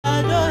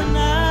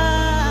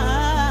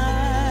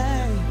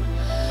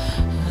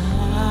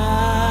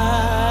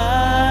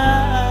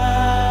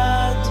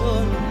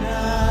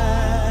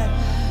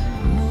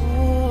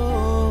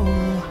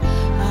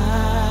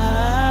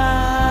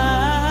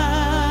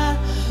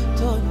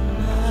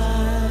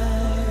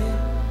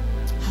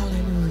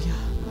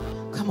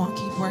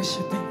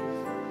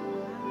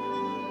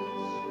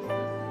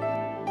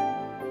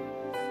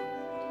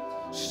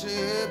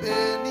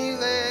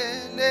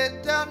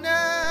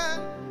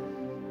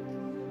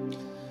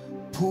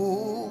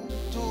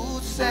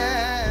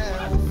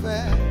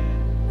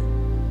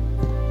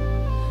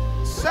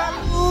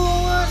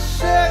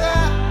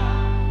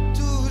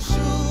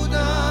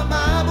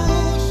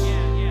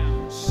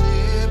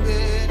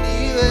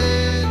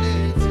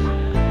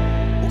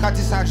Quand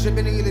il s'agit, je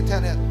bénis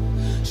l'Éternel.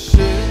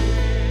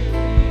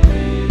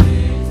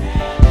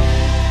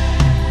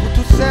 Pour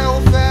tous ces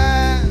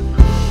offerts,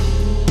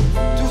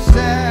 tous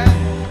ces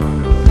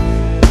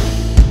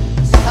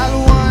sa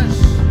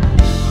louange,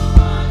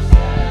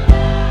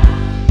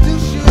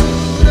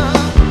 toujours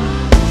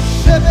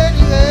je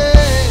bénirai.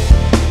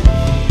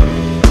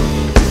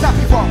 C'est ça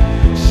plus fort.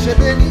 Je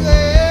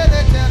bénirai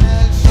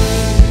l'Éternel.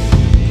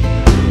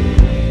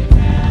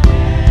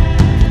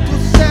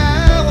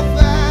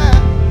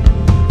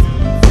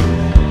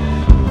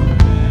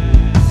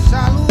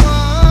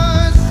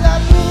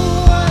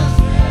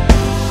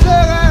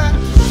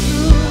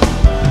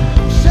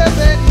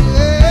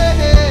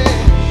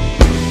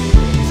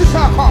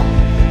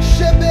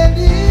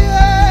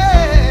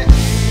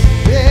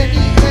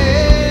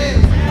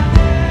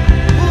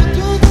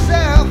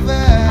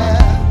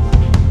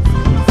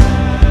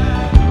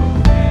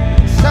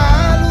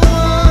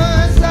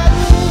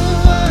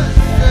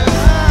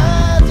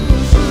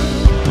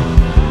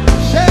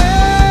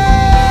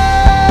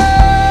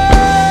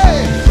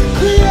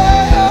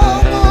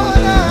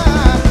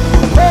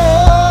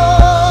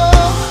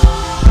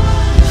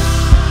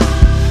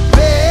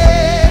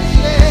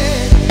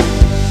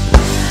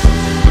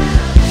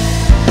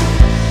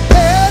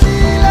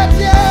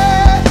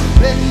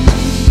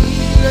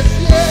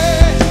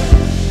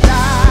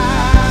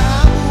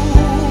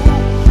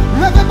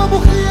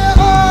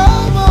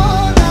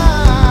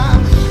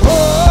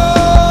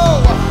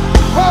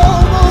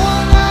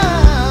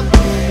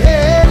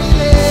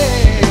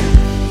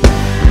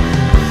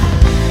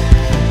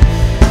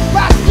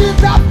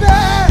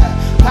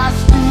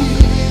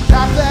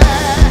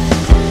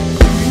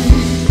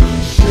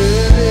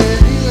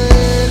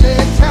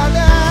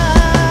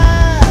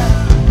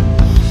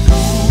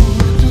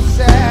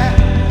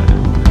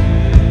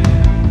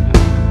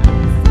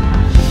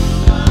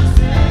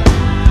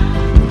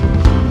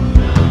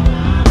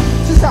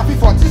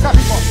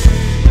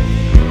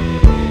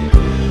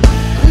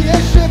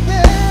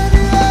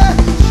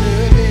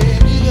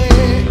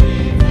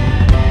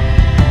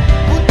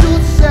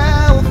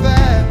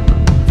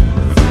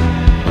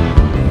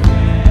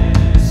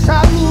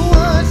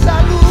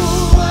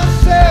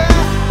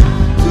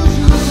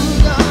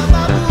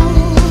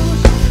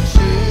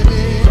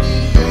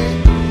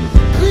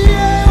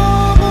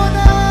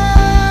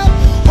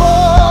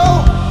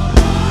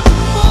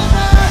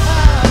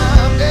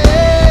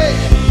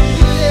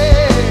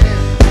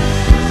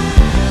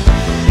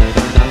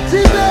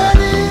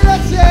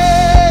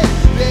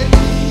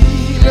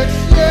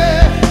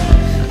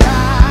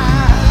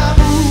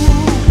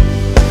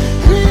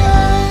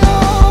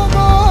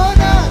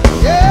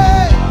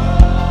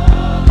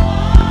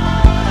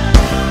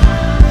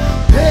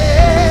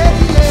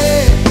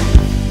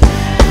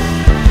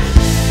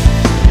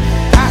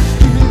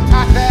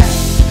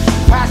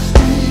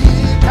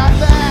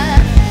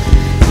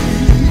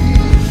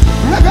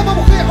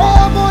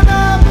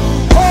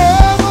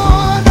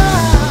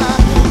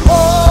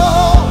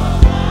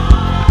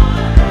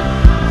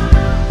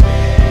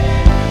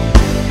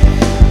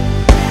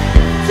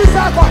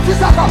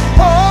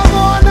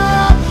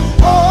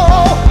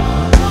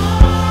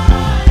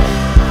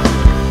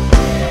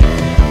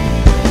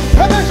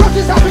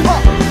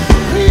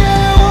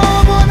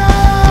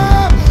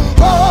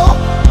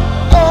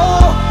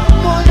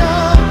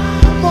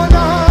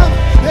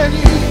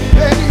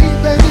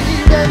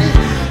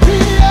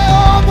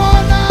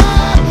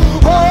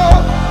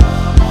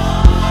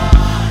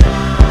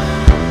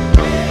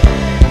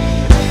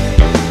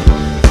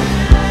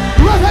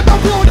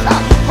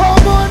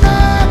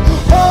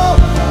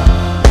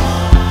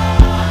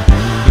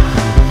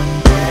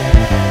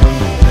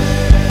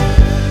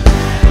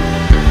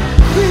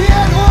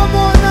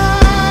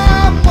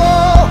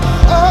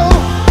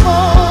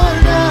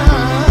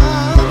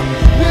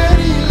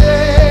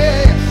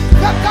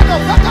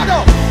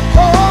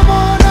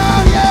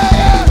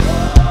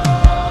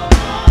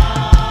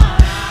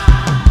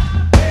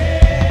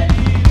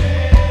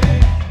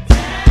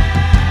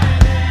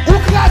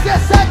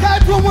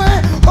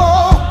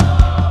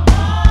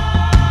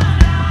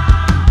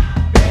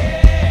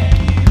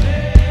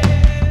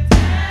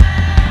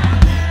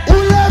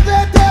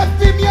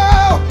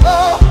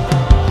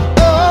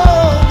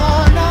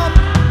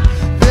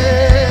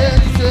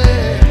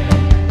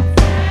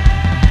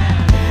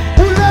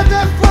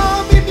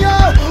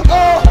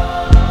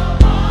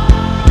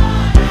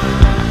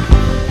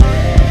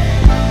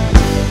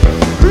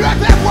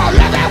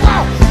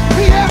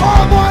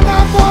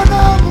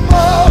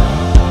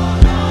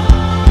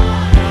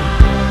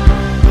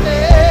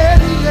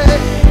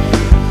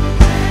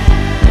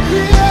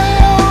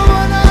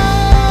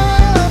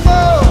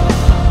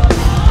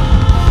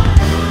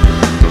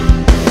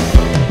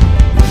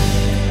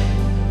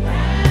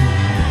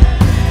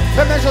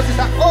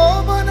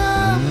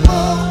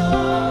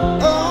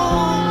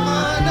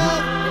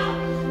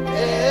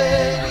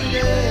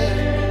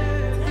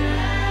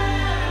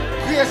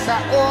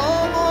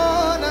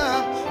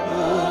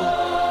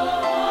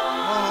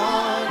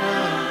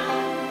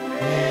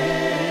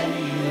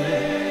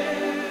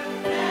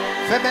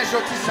 Fais-moi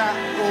chanter ça.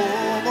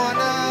 Oh mon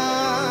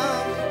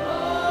âme.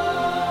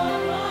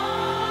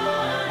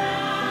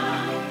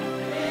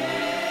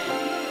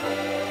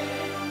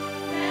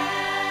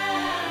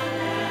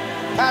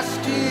 Parce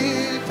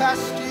qu'il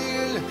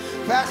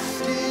a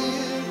fait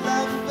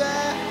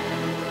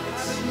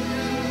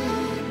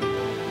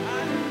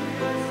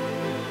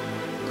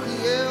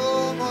crier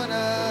oh mon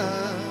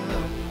âme,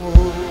 oh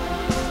mon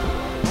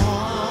âme.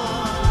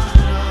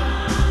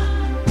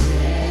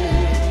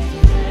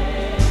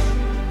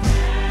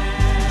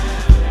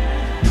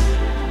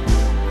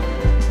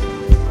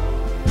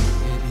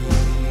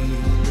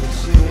 Bénis le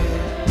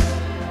ciel,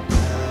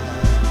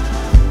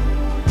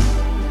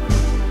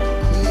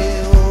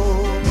 crier oh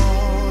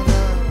mon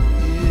âme.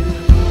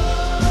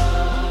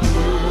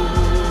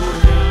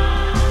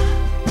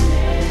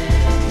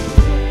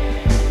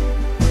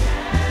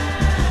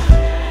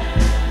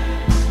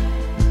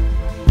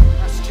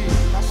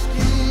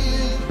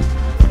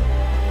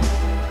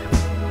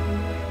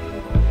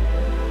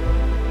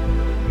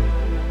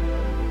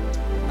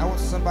 I want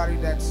somebody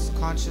that's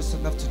conscious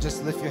enough to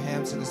just lift your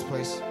hands in this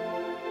place.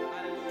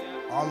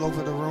 All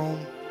over the room.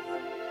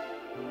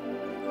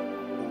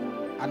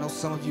 I know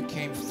some of you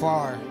came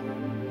far.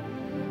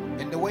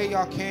 And the way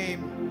y'all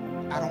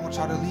came, I don't want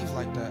y'all to leave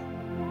like that.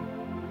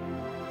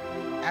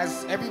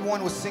 As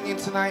everyone was singing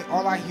tonight,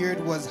 all I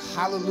heard was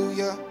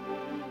hallelujah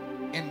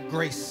and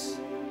grace.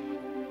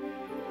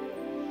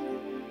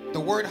 The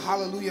word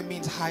hallelujah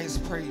means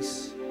highest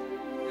praise.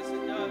 Yes,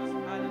 it does.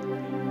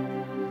 Hallelujah.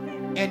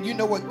 And you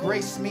know what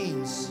grace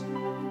means.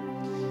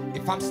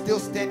 If I'm still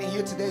standing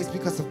here today, it's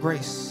because of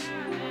grace.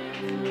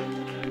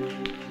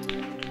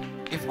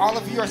 If all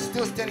of you are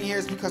still standing here,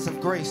 it's because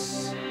of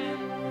grace.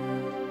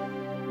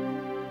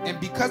 And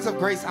because of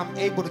grace, I'm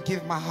able to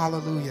give my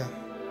hallelujah.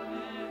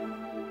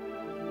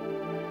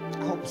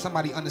 I hope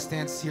somebody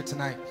understands here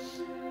tonight.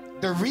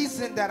 The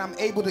reason that I'm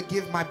able to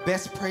give my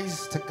best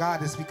praise to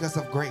God is because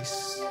of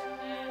grace.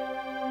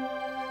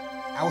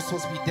 I was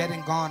supposed to be dead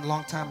and gone a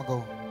long time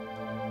ago.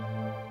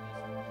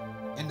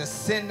 In the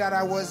sin that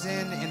I was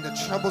in the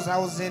troubles I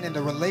was in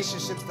the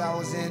relationships that I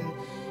was in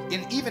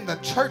even the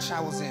church I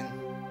was in.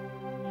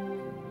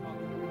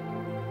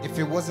 If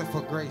it wasn't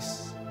for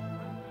grace,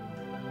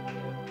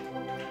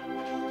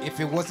 if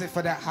it wasn't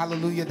for that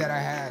hallelujah that I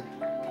had.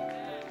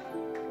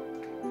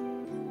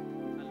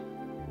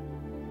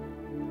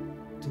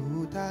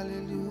 Tout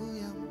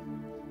alléluia,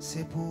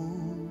 c'est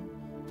pour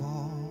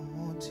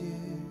bon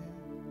Dieu.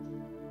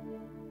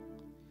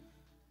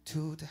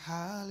 Tout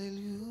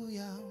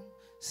hallelujah,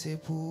 c'est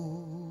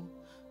pour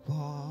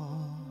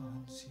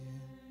bon Dieu.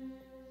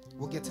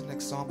 We'll get to the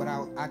next song, but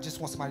I just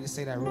want somebody to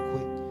say that real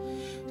quick.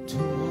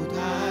 Tout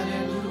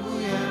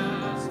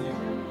hallelujah, c'est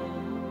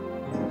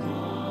pour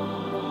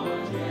bon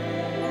Dieu.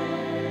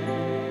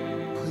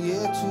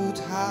 Crier tout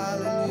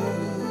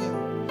hallelujah,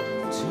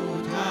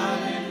 tout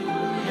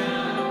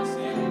hallelujah,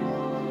 c'est pour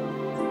bon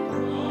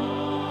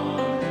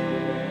Dieu.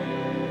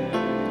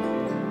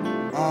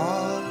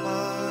 All my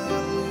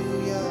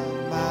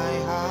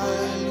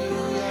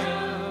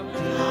hallelujah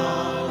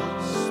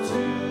belongs to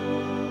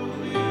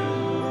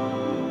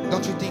you.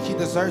 Don't you think he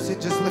deserves it?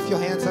 Just lift your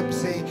hands up and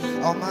say,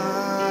 oh my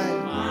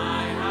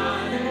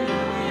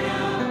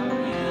hallelujah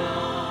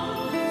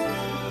belongs to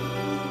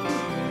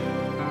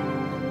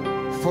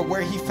you. For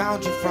where he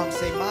found you from,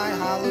 say my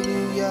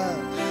hallelujah.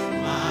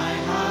 My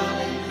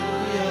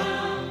hallelujah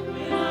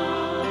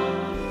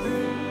belongs to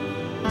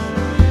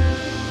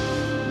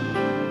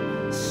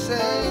you.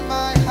 Say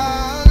my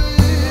hallelujah.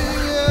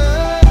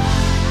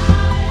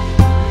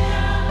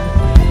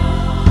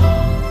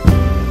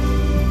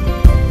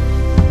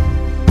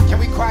 Can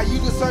we cry? You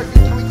deserve it.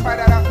 Can we cry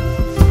that out?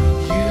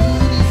 You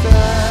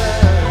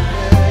deserve it.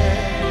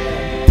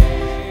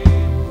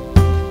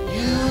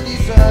 You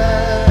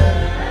deserve it.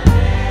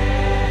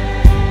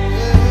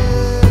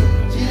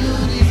 You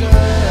deserve it.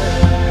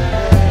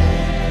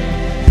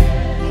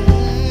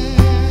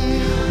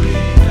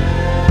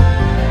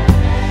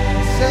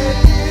 Say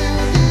you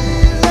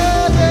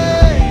deserve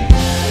it.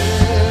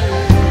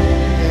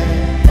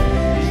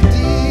 You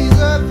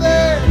deserve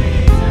it.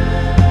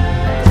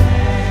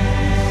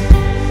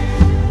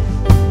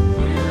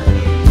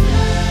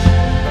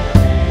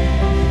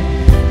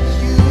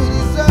 You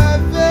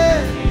deserve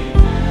it.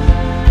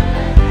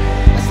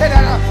 Let's say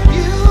that out.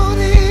 You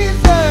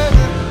deserve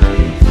it.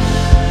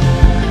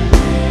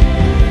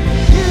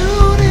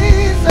 You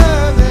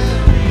deserve it.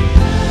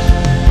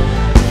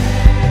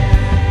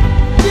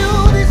 You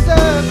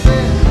deserve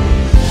it.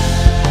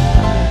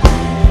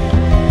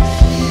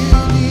 You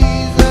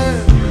deserve it.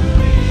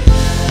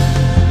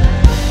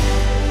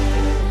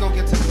 We're gonna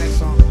get to the next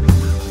song.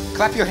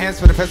 Clap your hands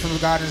for the presence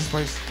of God in this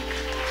place.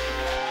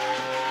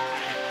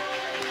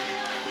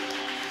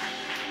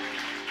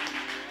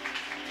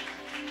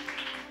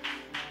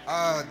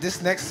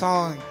 This next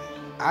song,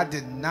 I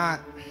didn't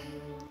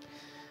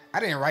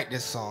write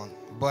this song,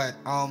 but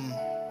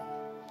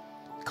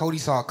Cody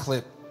saw a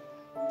clip.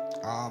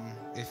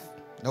 If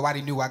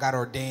nobody knew, I got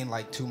ordained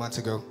like 2 months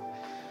ago.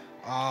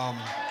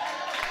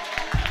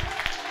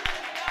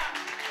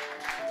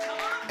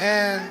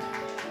 And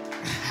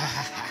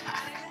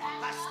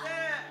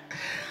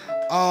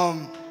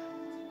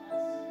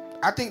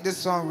I think this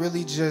song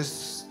really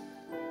just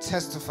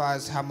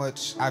testifies how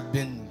much I've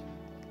been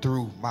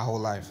through my whole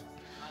life.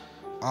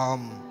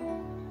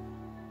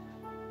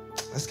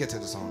 Let's get to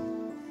the song.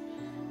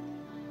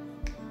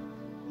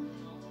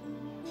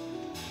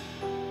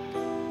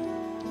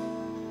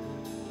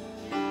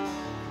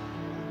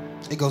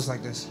 It goes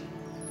like this.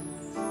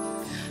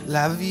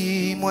 La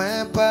vie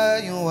moins pas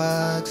yon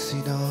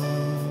accident.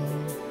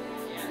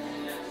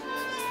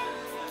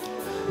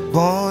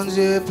 Bon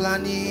Dieu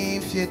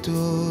planifié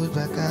tout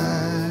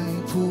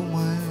bagaille pour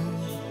moi.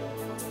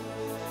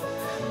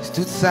 C'est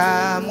tout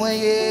ça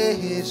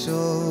moyen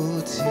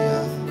chose.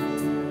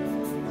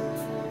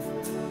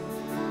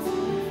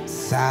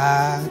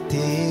 Ça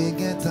t'est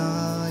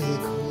temps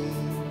écrit.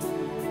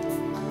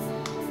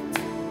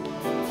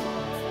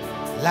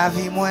 La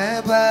vie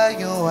moins pas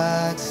yon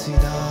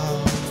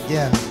accident.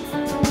 Yeah.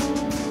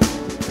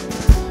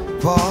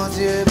 Bon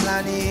Dieu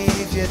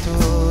planifié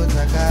tout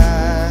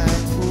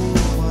bagaille pour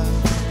moi.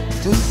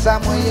 Tout ça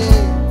moyen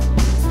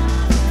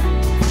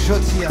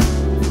chose.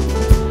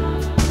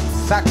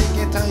 Ça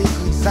t'est temps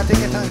écrit. Ça t'est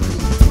temps écrit.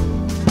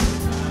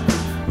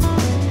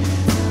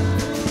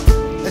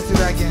 Let's do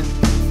that again.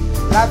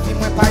 La vie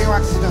moins pas un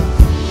accident.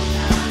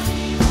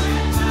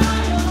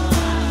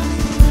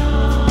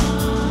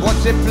 Bon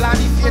Dieu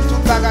planifié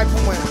tout bagaille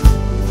pour moi.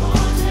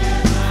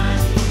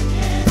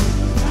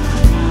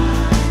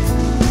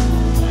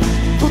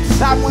 Tout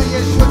ça moi y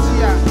est jodi.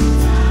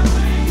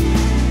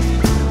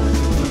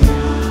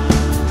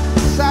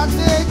 Ça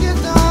t'est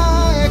écrit.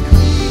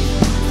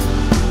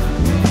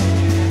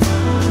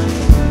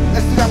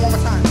 Let's do that one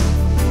more time.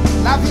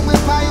 La vie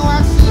moins pas un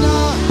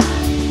accident.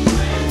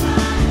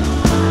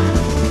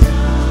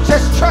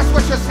 Just trust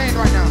what you're saying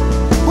right now.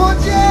 Mon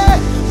Dieu,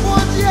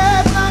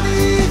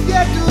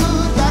 planifié tout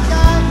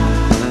bagaille.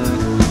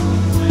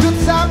 Tout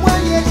ça moi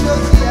y est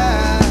jodi.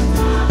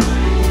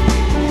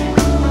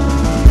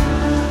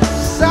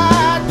 Ça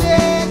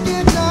t'est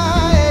écrit.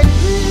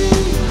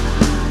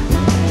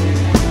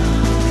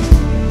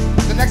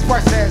 The next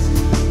part says,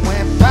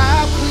 when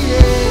pas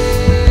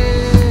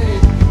prier,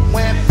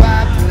 when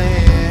pas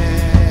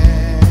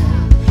plaire,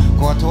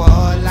 contre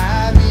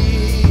la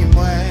vie,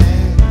 moi,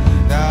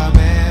 dans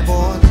mes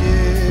bons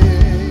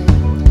dieux.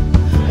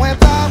 When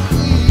pas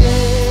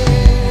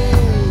prier,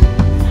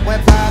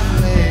 when pas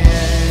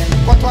plaire,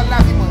 contre la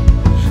vie, moi,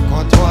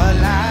 contre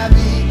la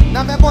vie,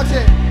 dans mes bons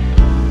dieux.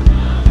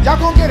 Y'all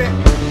gonna get it.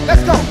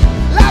 Let's go.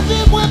 La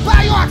vie moins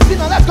pas yon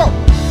accident. Let's go.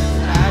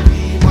 La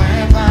vie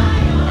moins pas.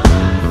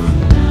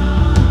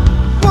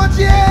 Mon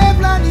Dieu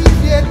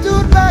planifié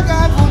tout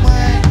bagarre pour moi.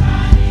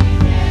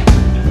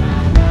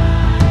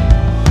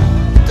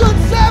 Tout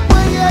ça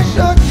moyen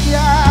jodi.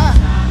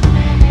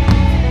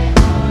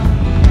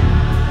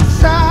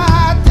 Ça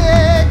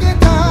t'est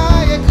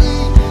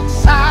écrit.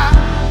 Ça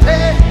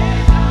t'est.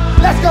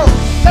 Let's go.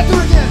 Let's do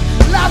it again.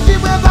 La vie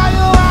moins pas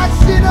yon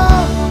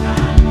accident.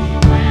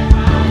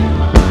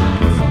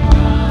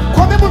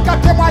 Combien de monde qui a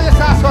témoigné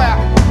ça ce soir?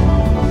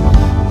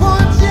 Mon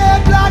Dieu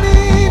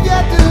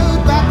planifie tout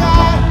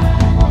bagaille.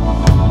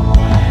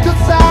 Tout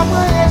ça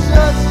moi et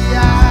jodi.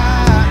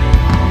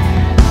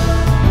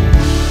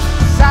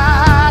 Ça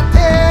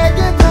t'est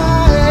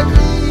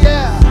écrit.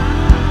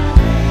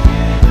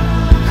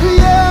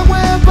 Crier,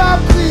 moi pas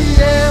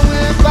crier,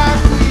 moi pas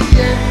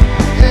crier.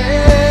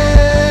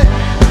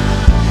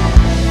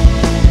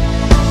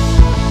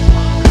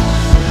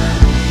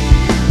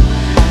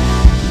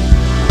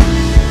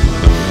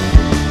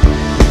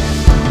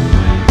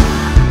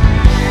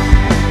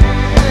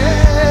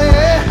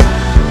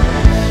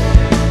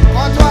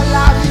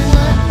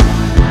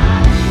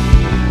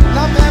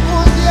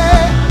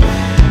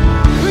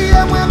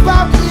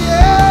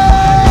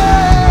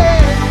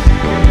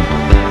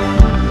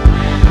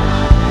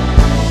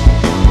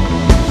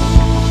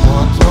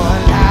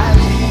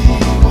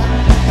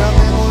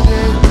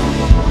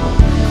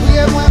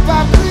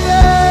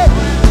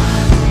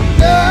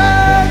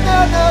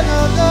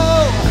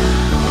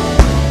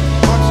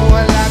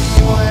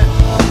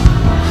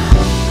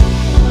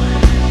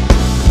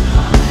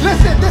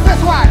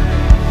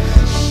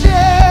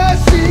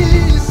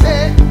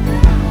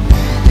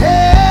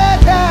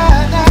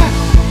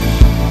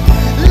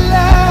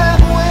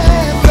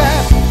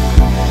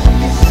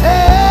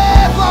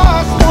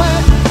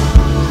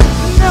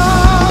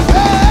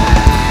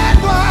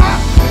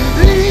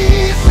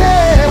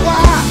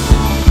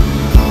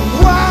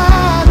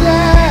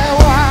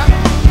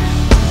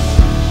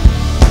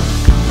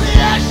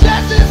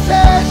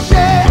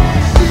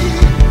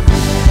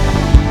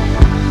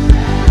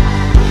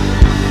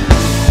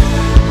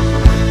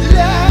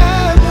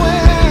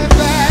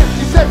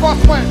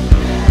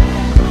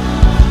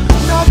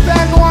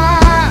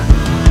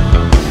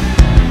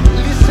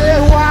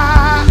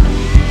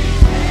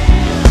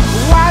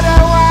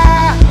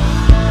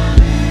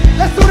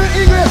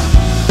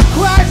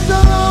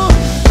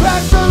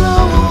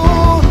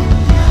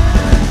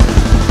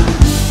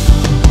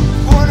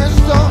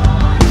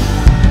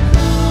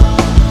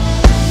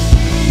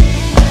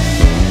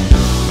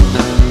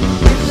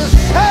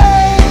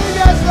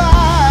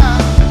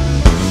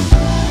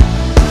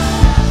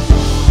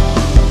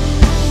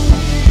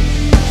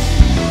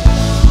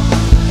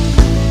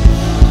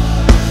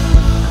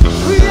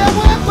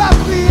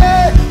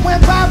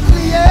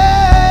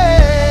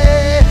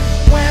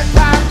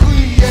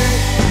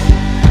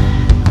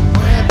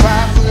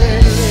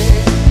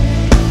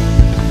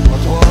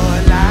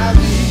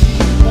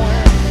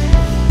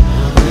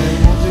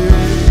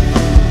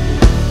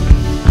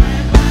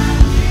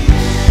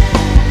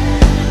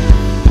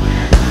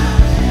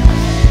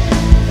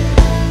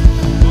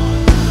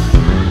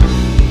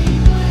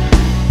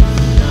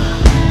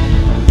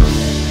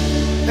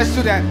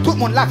 Amen. Tout le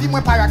monde, la vie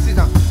moins pas un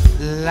accident.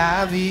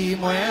 La vie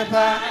moins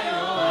pas.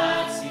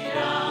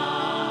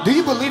 Do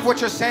you believe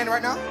what you're saying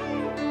right now?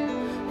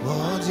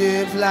 Bon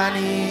Dieu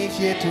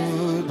planifié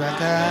tout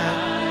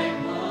bagaille.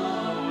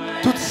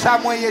 Tout ça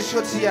moyen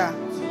chotia.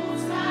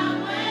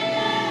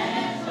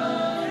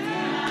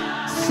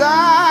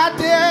 Ça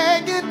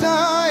t'est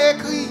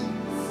écrit.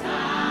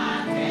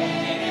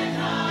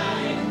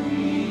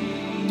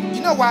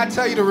 You know why I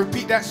tell you to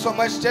repeat that so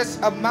much?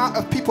 Just amount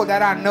of people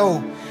that I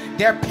know,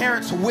 their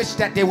parents wish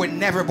that they were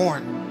never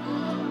born.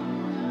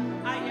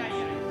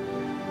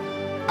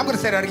 I'm gonna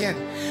say that again.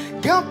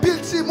 Gan pil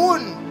ti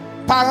moun,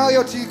 parents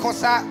yo ti kon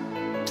sa,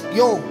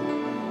 yo,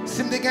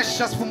 si m'de gen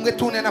chance pour me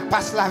retourner dans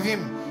passe la vie,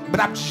 but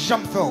I'm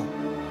jump fell.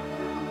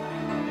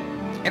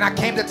 And I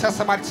came to tell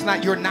somebody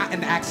tonight, you're not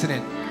an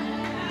accident.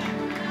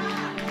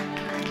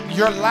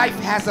 Your life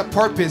has a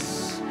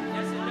purpose.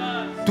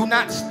 Do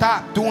not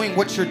stop doing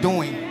what you're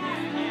doing.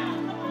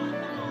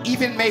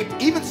 Even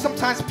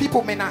sometimes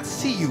people may not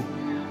see you,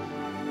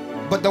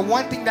 but the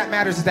one thing that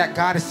matters is that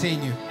God is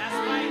seeing you.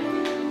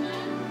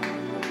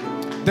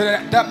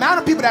 The amount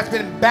of people that's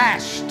been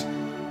bashed,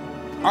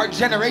 our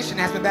generation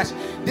has been bashed.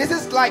 This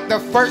is like the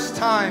first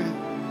time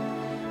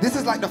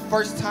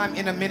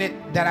in a minute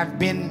that I've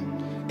been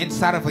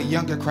inside of a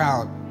younger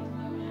crowd.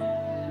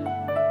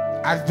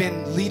 I've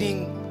been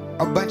leading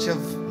a bunch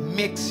of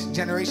mixed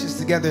generations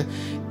together,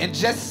 and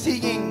just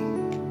seeing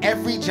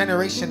every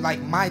generation,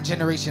 like my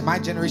generation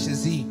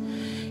Z,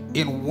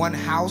 in one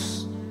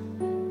house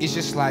is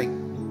just like,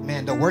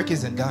 man, the work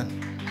isn't done.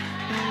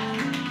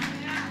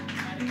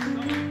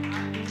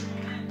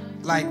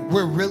 Like,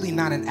 we're really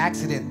not an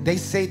accident. They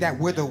say that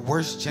we're the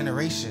worst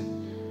generation.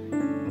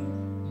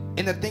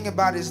 And the thing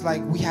about it is,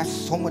 like, we have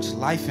so much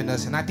life in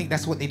us, and I think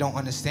that's what they don't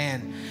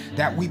understand,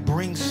 that we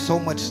bring so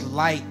much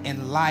light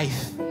and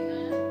life.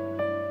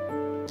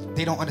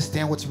 They don't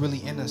understand what's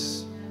really in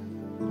us.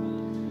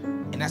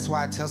 And that's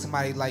why I tell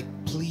somebody, like,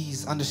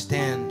 please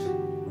understand,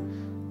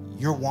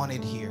 you're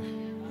wanted here.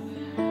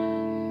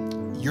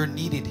 You're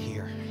needed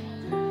here.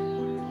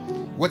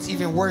 What's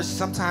even worse,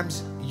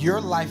 sometimes your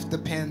life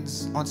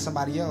depends on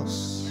somebody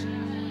else.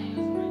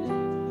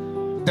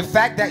 The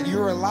fact that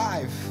you're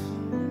alive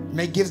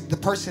may give the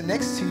person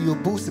next to you a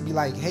boost to be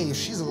like, hey, if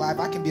she's alive,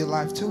 I can be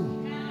alive too.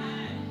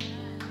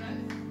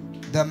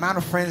 The amount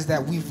of friends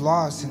that we've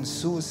lost in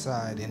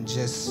suicide, and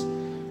just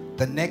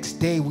the next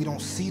day we don't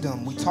see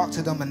them. We talk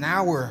to them an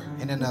hour,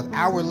 and then an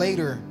hour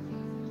later,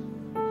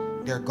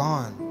 they're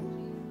gone.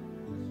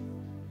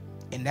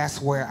 And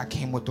that's where I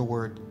came with the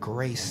word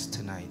grace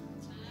tonight.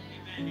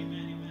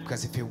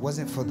 Because if it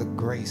wasn't for the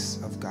grace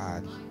of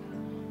God,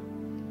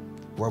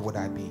 where would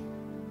I be?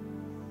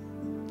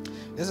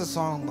 There's a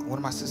song one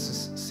of my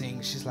sisters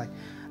sings. She's like,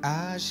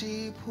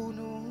 Agi pour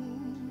nous,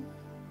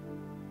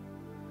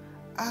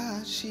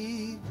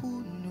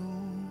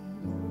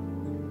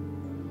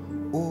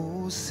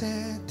 ô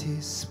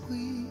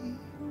Saint-Esprit,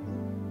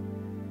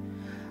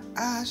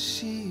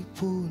 agis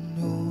pour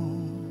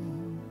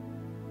nous,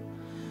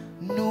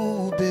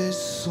 nos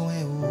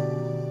besoins,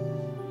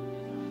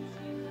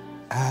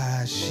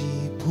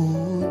 agis pour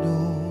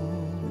nous,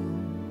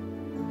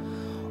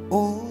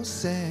 ô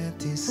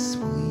Saint-Esprit,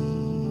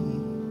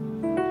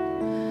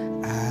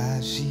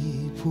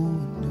 agis pour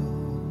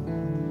nous,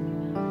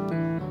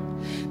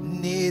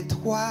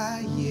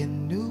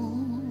 nettoyez-nous,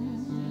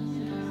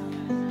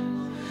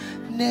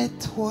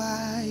 nettoyez-nous,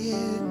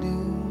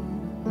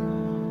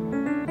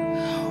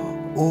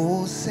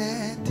 ô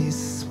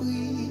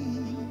Saint-Esprit,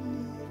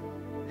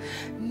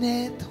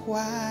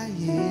 nettoyez-nous,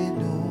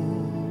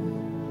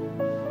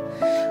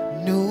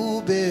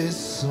 nos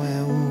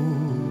besoins,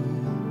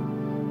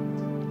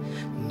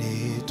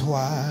 nettoyez-nous,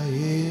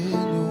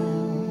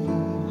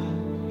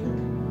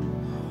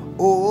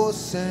 ô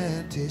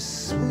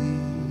Saint-Esprit,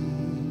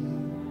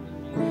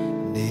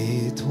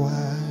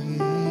 nettoyez-nous.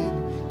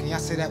 Can y'all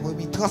say that with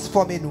me?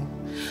 Transformez-nous.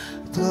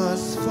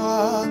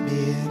 Transformez-nous,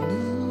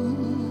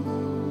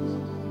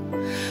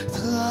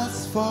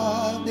 transformez-nous,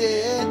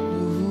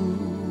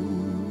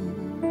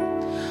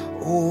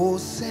 ô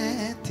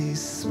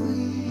Saint-Esprit,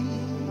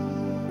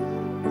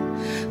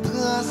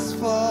 transformez-nous,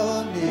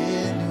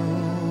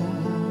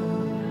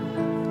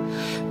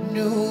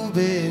 nous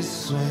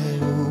besoins,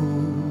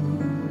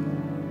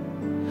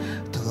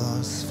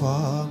 transformez-nous,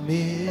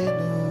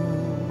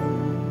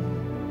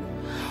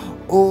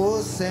 ô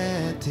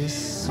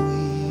Saint-Esprit.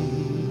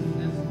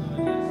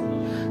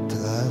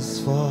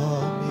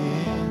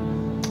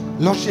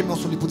 Lâchez-moi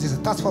sur les pour dire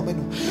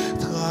transformez-nous.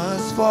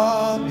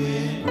 Transformez-nous.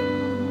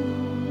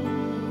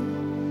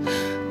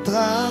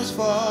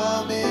 Transformez-nous.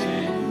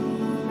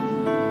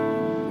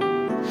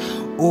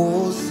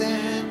 Ô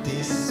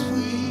Saint-Esprit.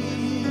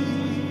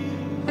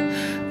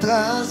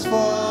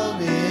 Transformez-nous.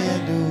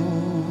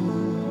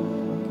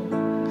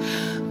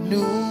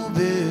 Nous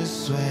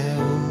besoins.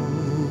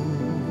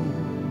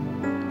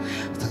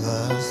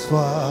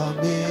 Transformez-nous.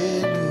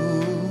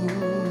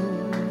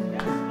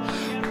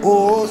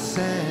 Ô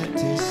Saint-Esprit.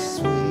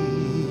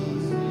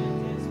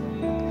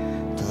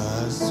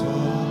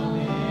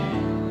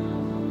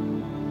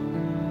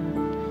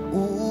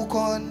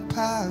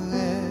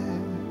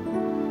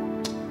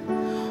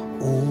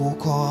 Ou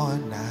qu'on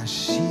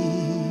agit,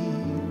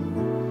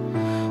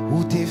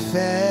 ou t'es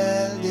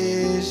fait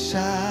déjà,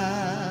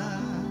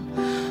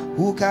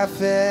 ou qu'a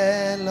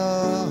fait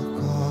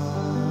encore,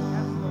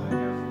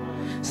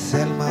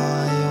 seulement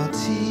un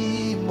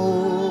petit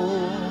mot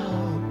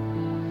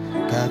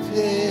qu'a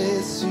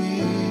fait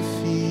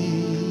suffire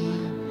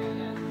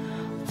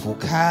pour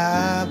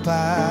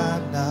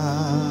capable.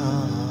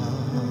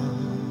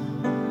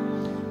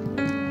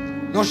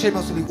 Non, chez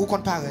moi, celui où qu'on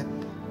paraît.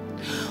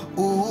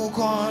 Où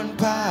qu'on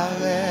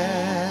paraît,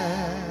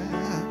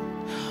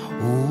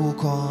 où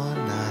qu'on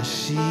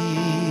agit,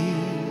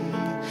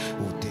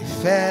 où t'es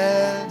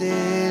fait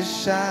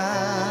déjà,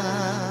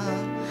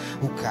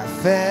 où qu'a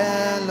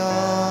fait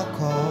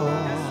encore,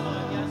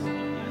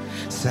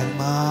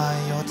 seulement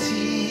un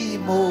petit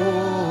mot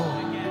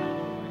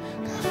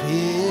qu'a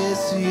fait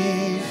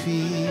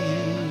suffire,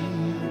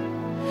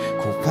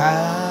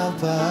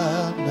 coupable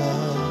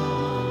non.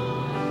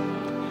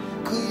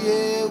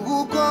 Crier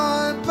où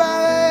qu'on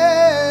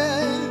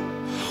paraît,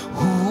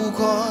 où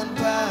qu'on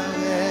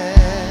paraît,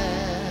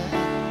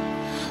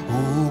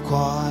 où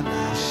qu'on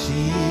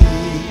agit,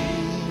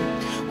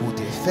 où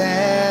t'es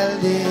fait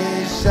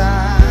déjà,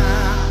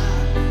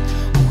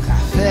 où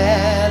qu'a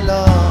fait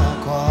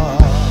encore,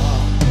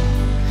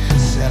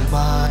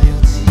 seulement un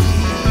petit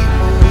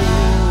mot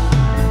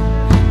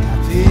qu'a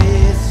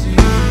fait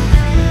suffire,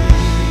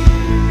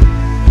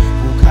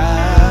 où qu'a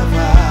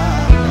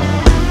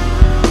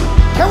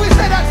Can we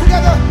say that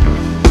together?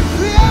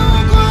 We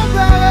are going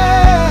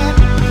back.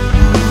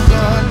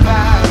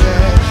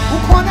 Who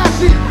can I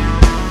see?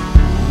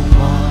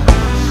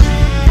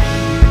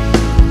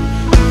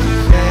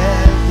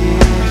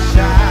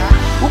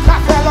 Who can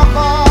feel the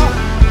call?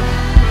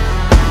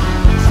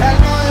 Tell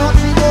me your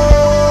timo.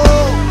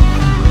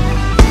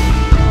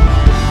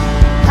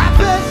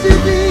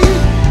 Capacity.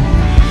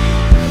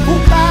 Who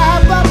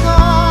can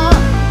back?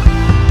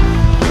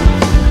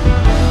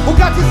 Who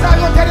got this out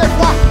your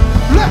téléphone?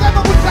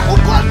 Levez-moi pour ça, où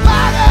qu'on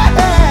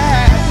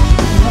paraît,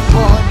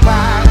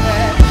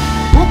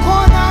 où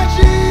qu'on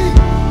agit,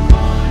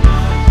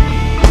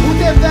 où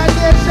t'es fait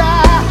déjà,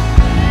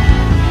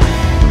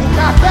 où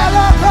qu'a fait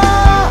le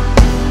corps,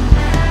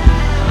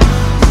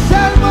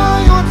 seulement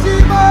un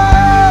petit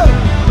mot,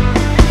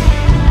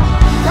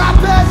 qu'a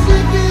fait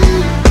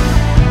suffire,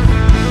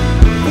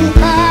 où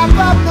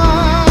capable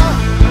non.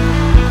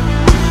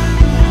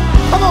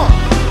 Come on,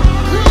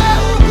 criez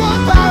où qu'on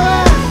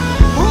paraît,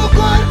 où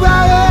qu'on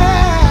paraît.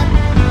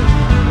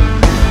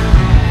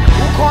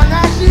 Qu'on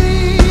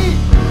agit,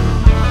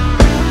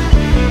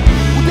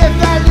 ou t'es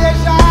fait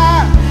déjà,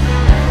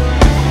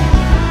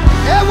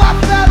 et on va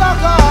faire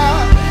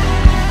encore,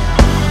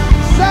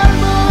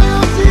 seulement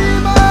un petit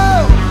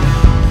mot,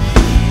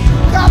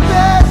 qu'a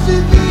fait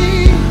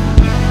suffire,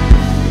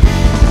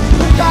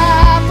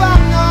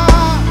 capable non.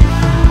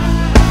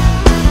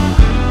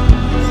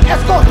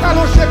 Est-ce qu'on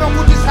t'allonge comme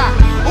vous dites ça?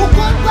 Ou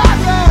qu'on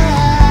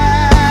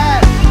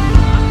paraît,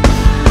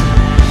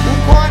 ou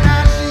qu'on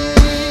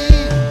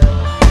agit,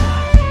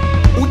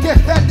 ou t'es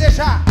fait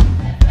déjà.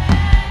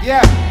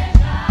 Yeah.